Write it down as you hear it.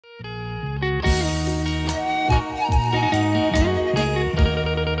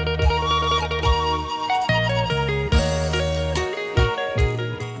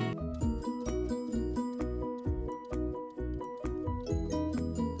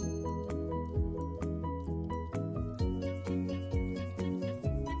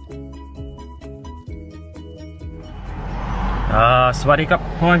สวัสดีครับ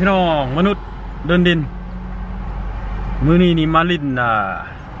พ่อพี่น้องมนุษย์เดินดินมื้อนี้นี่มาลิน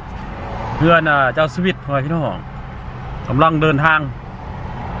เพื่อนเจ้าสวิตพ่อพี่น้องกำลังเดินทาง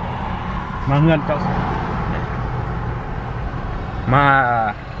มาเฮือนเจ้ามา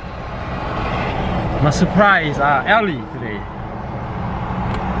เซอร์ไพรส์Elle today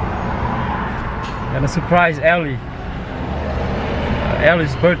gonna surprise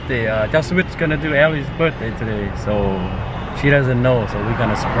Ellie's birthday. Jaswit's gonna do Ellie's birthday today, so she doesn't know, so we're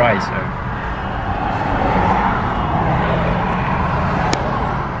gonna surprise her.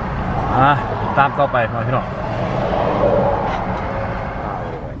 Tạmเข้าไปมาพี่น้อง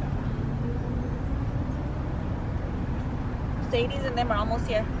Sadie's and them are almost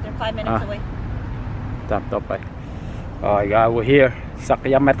here. They're 5 minutes away. ตามต่อไปyeah, we're here สัก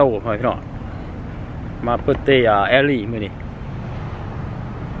ยามแม่โตมาพี่น้องมาเปิดเตะEllieมื้อนี้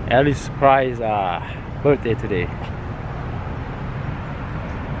Ellie's surprise birthday today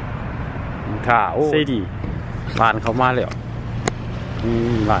ค่ะโอ้ดีร้านเขามาแล้ว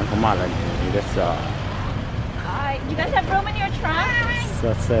ร้านเขามาแล้วนี่ก็You guys have room in your trunk?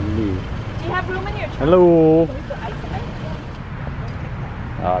 Certainly. Do you have room in your trunk? Hello.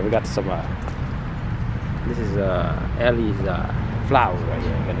 We got some this is Ellie's flower right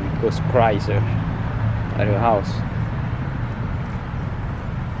here. Gonna go surprise her at her house.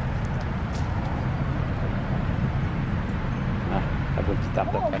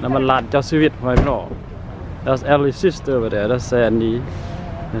 Number lad just with my no. That's Ellie's sister over there. That's Sandy,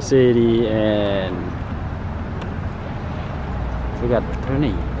 Sadie, and forgot her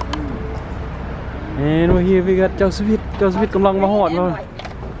name. And over here we got Joseph. Joseph กำลังมาฮอดเลย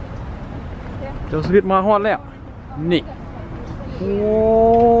Joseph มาฮอดแล้วนี่โอ้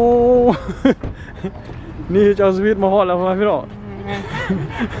นี่Josephมาฮอดแล้วพี่น้อง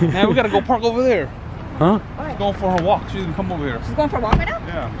Man, we gotta go park over there. Huh? She's going for her walk. She's gonna come over here. She's going for a walk right now?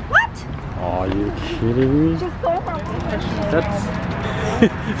 Yeah. What? Are you kidding me? She's going for a walk. That's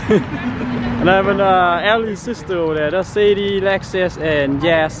and I have an Ellie's sister over there. That's Sadie, Lexus, and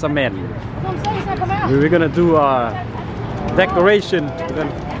Jasmine. We're gonna do a decoration. We're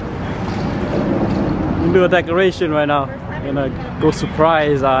gonna do a decoration right now. We're gonna go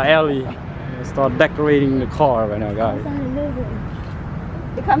surprise Ellie. Start decorating the car right now, guys.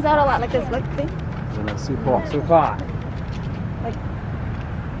 It comes out a lot like this. Look, see? Super. Like.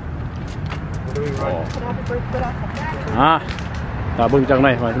 Ta bưng trong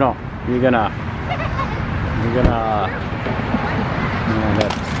này mà nó we're gonna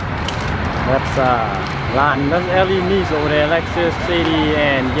that's Lan, that's Ellie niece over there, Alexis, Sadie,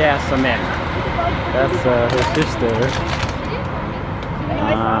 and Jasmine. That's her sister.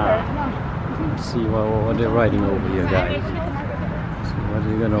 Let's see what they're writing over here, guys. See what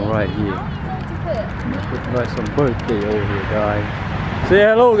they're gonna write here. Write some birthday over here, guys. Say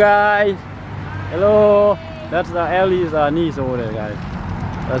hello, guys. Hello. That's Ellie's niece over there, guys.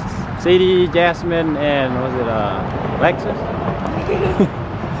 That's Sadie, Jasmine, and was it Lexus?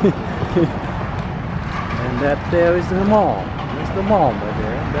 And that there is the mom. That's the mom right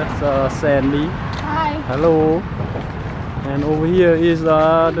there. That's Sandy. Hi. Hello. And over here is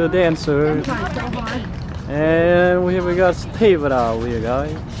the dancer. And over here we got Steve over here,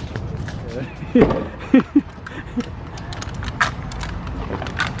 guys.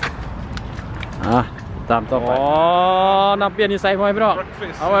 ตามต่อไปน้ำเปลี่ยนนิสัยพ่อพี่น้อง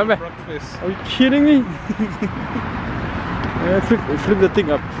เอาไว้ไหม Are you kidding me? Flip the thing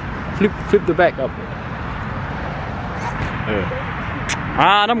up. Flip the back up.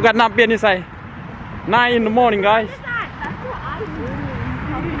 น้ำกัดน้ำเปลี่ยนนิสัย 9 in the morning, guys.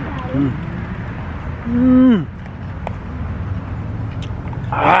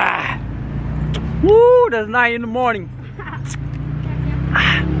 Woo, that's 9 in the morning.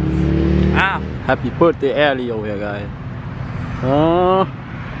 Happy birthday, Ellie over here, guys.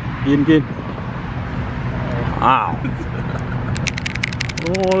กิน.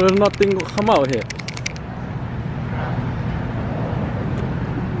 Oh, there's nothing come out here.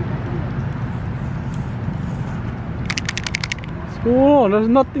 Oh,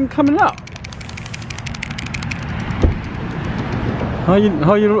 there's nothing coming out. How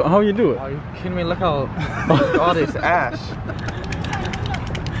you do it? Are you kidding me? Look how all this ash.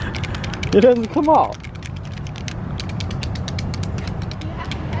 It doesn't come out.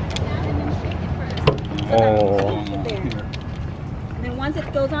 Oh. And then once it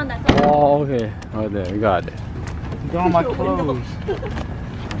goes on, that's all. Oh, okay. Right there, we got it. Go on my clothes.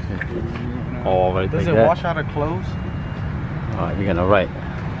 Okay. Oh, right. Does like it that. wash out of clothes? Alright, we're gonna write.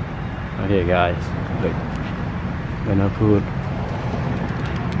 Okay, guys. Look. Gonna put.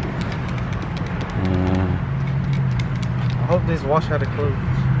 hope this wash out of clothes.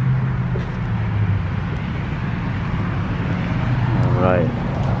 Alright.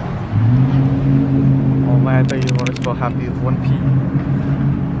 Oh man, I thought you wanted to spell happy with one P.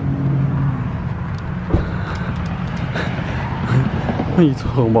 What are you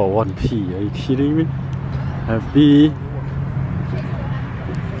talking about 1P? Are you kidding me? Happy.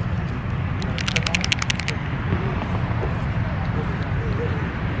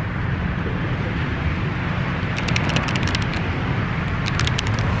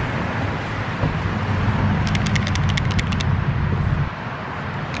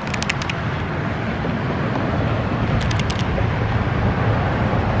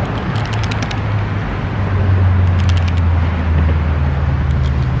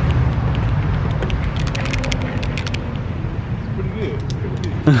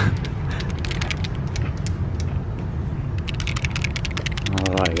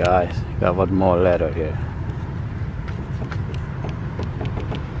 Alright guys, got one more letter here.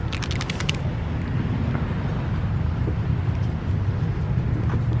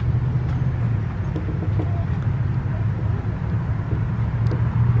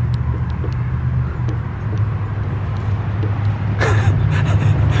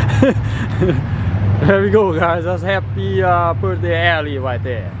 There we go guys, that's happy birthday Elle right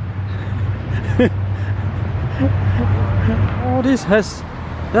there. Oh,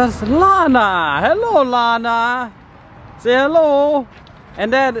 that's Lana. Hello Lana. Say hello.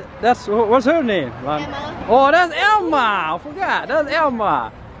 And that's what's her name? Lana. Emma. Oh, that's Elma. I forgot. That's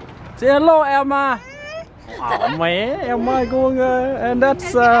Elma. Say hello, Elma. Oh man, Elma going and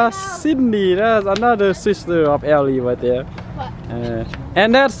that's Sydney. That's another sister of Elle right there. What?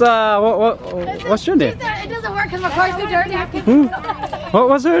 And that's what's your name? It doesn't work because my car's too dirty.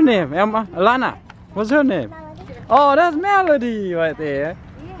 What's her name? Elma? Lana. What's her name? Oh, that's Melody right there.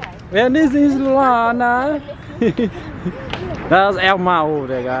 Yeah. And this is Lana. That's Elma over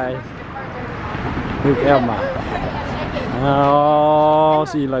there, guys. Look, Elma. Oh,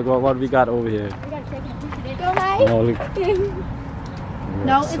 see like what we got over here. Oh, look.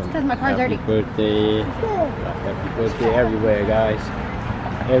 No, it's because my car's dirty. Happy birthday. Happy birthday everywhere, guys.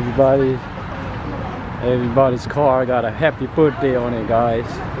 Everybody's car got a happy birthday on it, guys.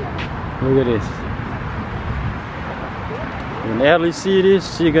 Look at this. When Elle see this,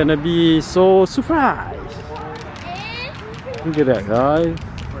 she's gonna be so surprised. Look at that, guys.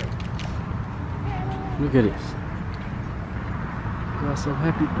 Look at this. Got some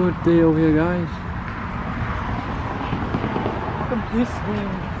happy birthday over here, guys. This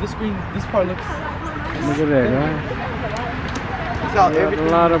part looks. Look at that, guys. Got Got a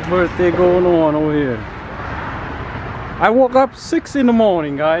lot of birthday going on over here. I woke up 6 in the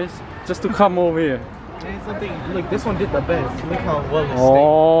morning, guys, just to come over here. And something. Look, this one did the best. Look how well it's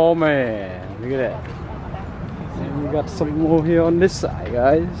Oh man, look at that. And we got some more here on this side,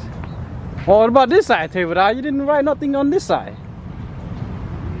 guys. Oh, what about this side, Tevada? You didn't write nothing on this side.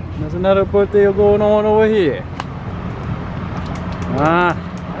 There's another birthday going on over here. Ah,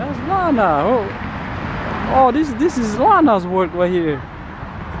 that's Lana. Oh, this is Lana's work right here.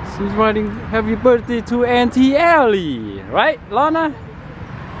 She's writing happy birthday to Auntie Elle, right, Lana?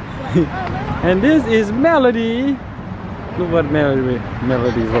 And this is Melody. Look what Melody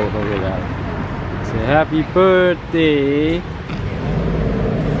wrote over there. Say happy birthday.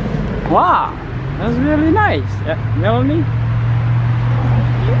 Wow, that's really nice, Melody.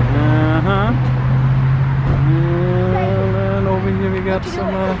 And over here we got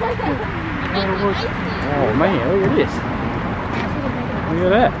some work. Oh man, look at this. Look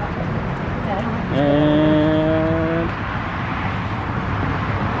at that. And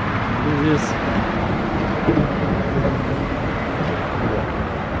this is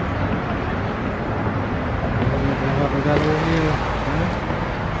what we got over here.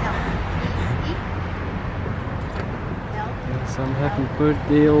 Some happy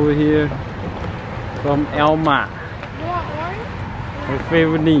birthday over here from Elma. You want orange? Her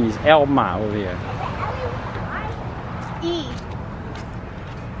favorite niece, Elma over here. E.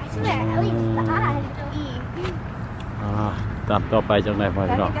 Tạmต่อไปจังไหนพ่อ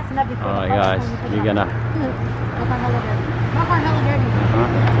พี่น้อง Alright guys, we're gonna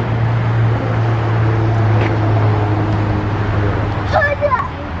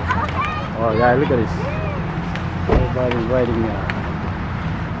Oh guys, look at this. Everybody writing now.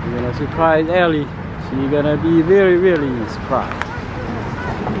 We're gonna surprise Elle. She's gonna be very surprised.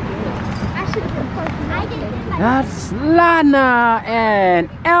 That's Lana and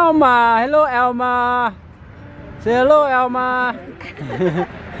Elma. Hello, Elma. Say hello, Elma.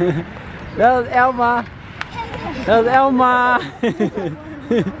 That's Elma. That's Elma.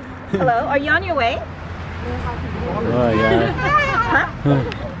 Hello, are you on your way? Alright, guys.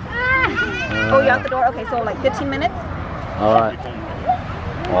 Oh, you're out the door? Okay, so like 15 minutes? Alright.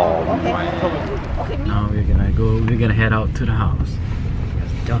 Oh, Okay. Okay, me. now we're gonna head out to the house.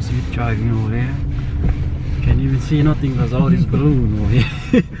 Just driving over there. Can't even see nothing because all this balloon over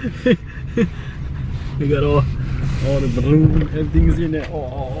here. We got all the balloon, everything's in there.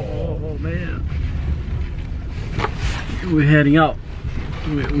 Oh man. We're heading out.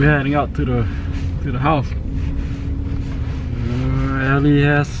 We're heading out to the house.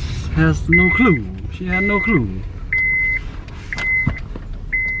 Elle has no clue. She had no clue.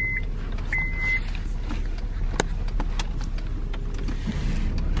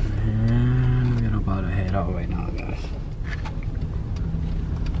 And we're about to head out right now, guys.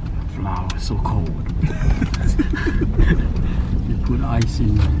 Flower is so cold. You put ice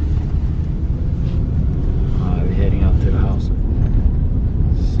in there. Alright, we're heading out to the house.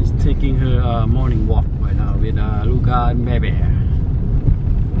 She's taking her morning walk right now with Luca and baby.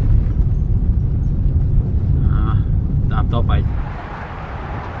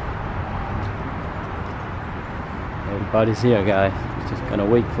 Everybody's here, guys. We're just gonna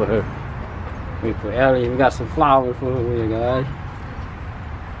wait for her. Wait for Elle. We got some flowers for her here, guys.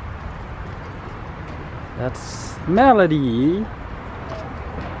 That's Melody.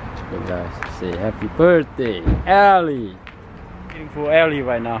 Look, guys, say happy birthday, Elle. Waiting for Elle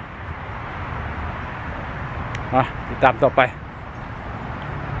right now. ติดตามต่อไป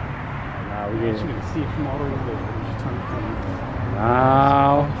Now we You can see it from all over there. She's trying to find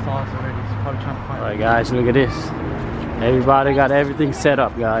now. sauce already. She's probably trying to find Alright, guys, look at this. Everybody got everything set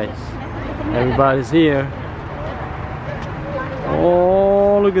up, guys. Everybody's here.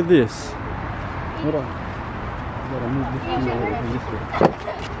 Oh, look at this. Hold on. Gotta move this thing over this way.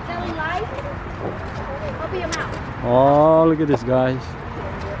 Oh, look at this, guys.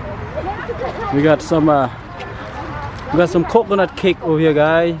 We got some coconut cake over here,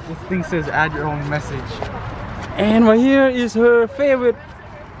 guys. This thing says add your own message. And right here is her favorite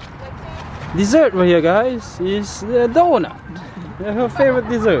dessert right here, guys. Is the donut. Her favorite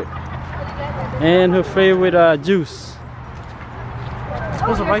dessert. And her favorite juice.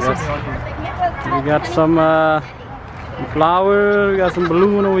 Supposed to write something on here. We got some flower, we got some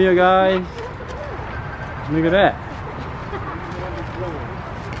balloon over here, guys. Look at that.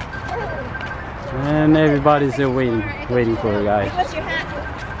 And everybody's still waiting for her, guys.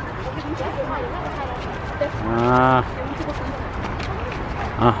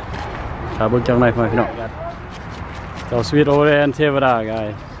 So sweet over there and Tevada,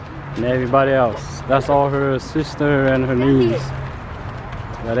 guys. And everybody else. That's all her sister and her niece.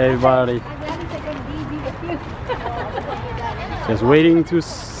 Got everybody just waiting to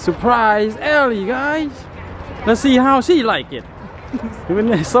surprise Elle, guys. Let's see how she like it.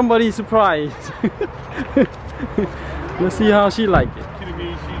 When somebody surprised. Let's see how she like it. She's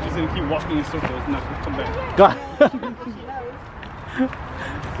just gonna keep walking in circles and not gonna come back. God.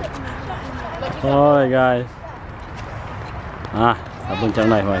 Alright, guys. Abang trong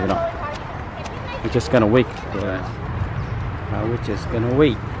này rồi, we're just gonna wait. We're just gonna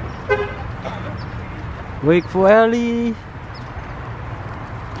wait. Wait for Elle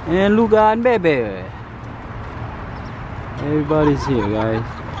and Luca and baby. Everybody's here, guys.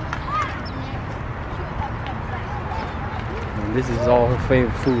 And this is all her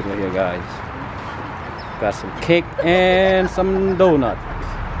favorite food right here, guys. Got some cake and some donuts.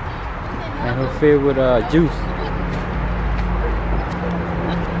 And her favorite juice.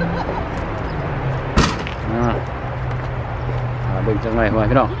 Bên trong này mọi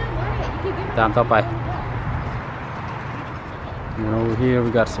người tạmต่อไป. And over here we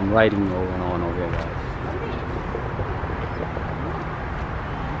got some writing going on over here, guys.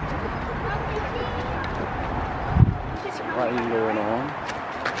 Some writing going on.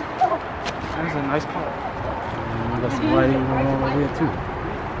 That's a nice car. And we got some writing going on over here too.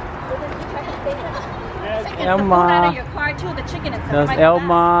 Elma. That's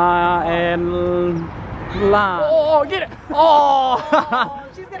Elma and La. Oh, get it! Oh!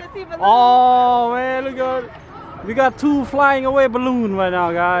 She's gonna see balloons. Oh man, look at it. We got two flying away balloons right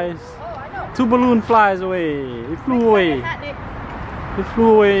now, guys. Oh, I know. Two balloon flies away. It flew away. It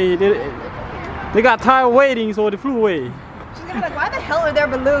flew away. They got tired waiting, so they flew away. She's gonna be like, why the hell are there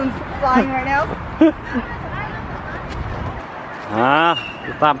balloons flying right now?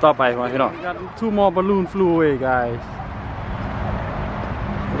 ตามต่อไปก่อนพี่น้อง We got two more balloon flew away, guys.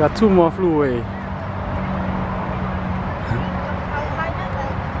 We got two more flew away.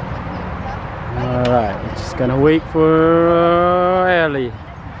 Alright, just gonna wait for Elle.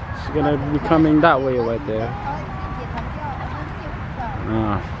 She's gonna be coming that way right there.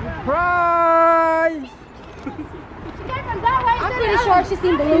 Surprise! I'm pretty sure she's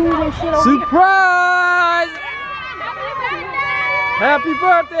seen balloons and shit over Surprise! Happy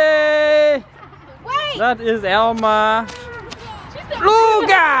birthday! Wait! That is Elma.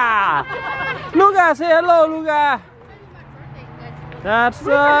 Luca! Luca, say hello, Luca. That's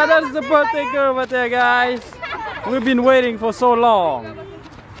the birthday girl right there, guys. We've been waiting for so long.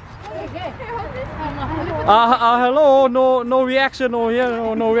 Hello, no reaction over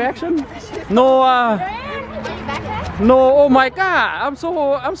here, no reaction, no, oh my God, I'm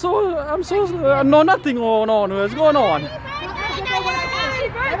so, no nothing going on. What's going on?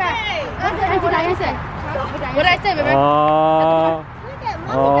 What did I say, baby?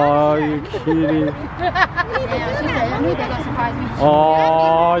 Oh, you kidding?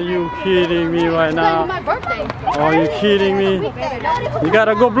 Oh, you kidding me right now? My birthday. Oh, you kidding me? You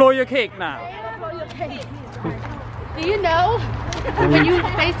gotta go blow your cake now. Do you know? When you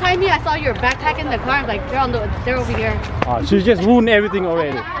FaceTime me, I saw your backpack in the car. I'm like, they're over here. Oh, she just ruined everything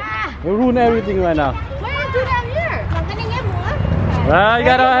already. You ruined everything right now. Why don't you do that here? Well, you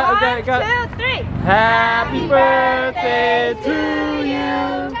gotta, 1, 2, 3. Happy birthday to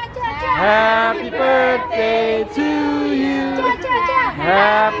you. Happy birthday to you.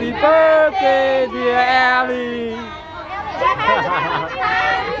 Happy birthday, dear Elle.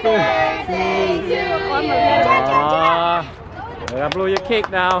 I gotta blow your cake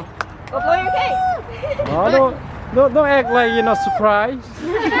now. Go blow your cake. Oh, don't act like you're not surprised.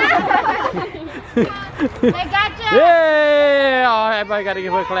 I gotcha. Yeah! Oh, everybody gotta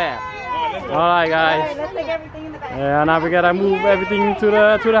give her a clap. Alright, guys. Let's take everything in the bag. Yeah, now we gotta move everything to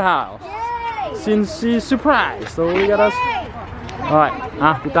the house. Since she's surprised, so we gotta. Alright,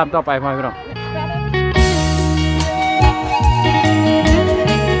 ติดตามต่อไปพ่อพี่น้อง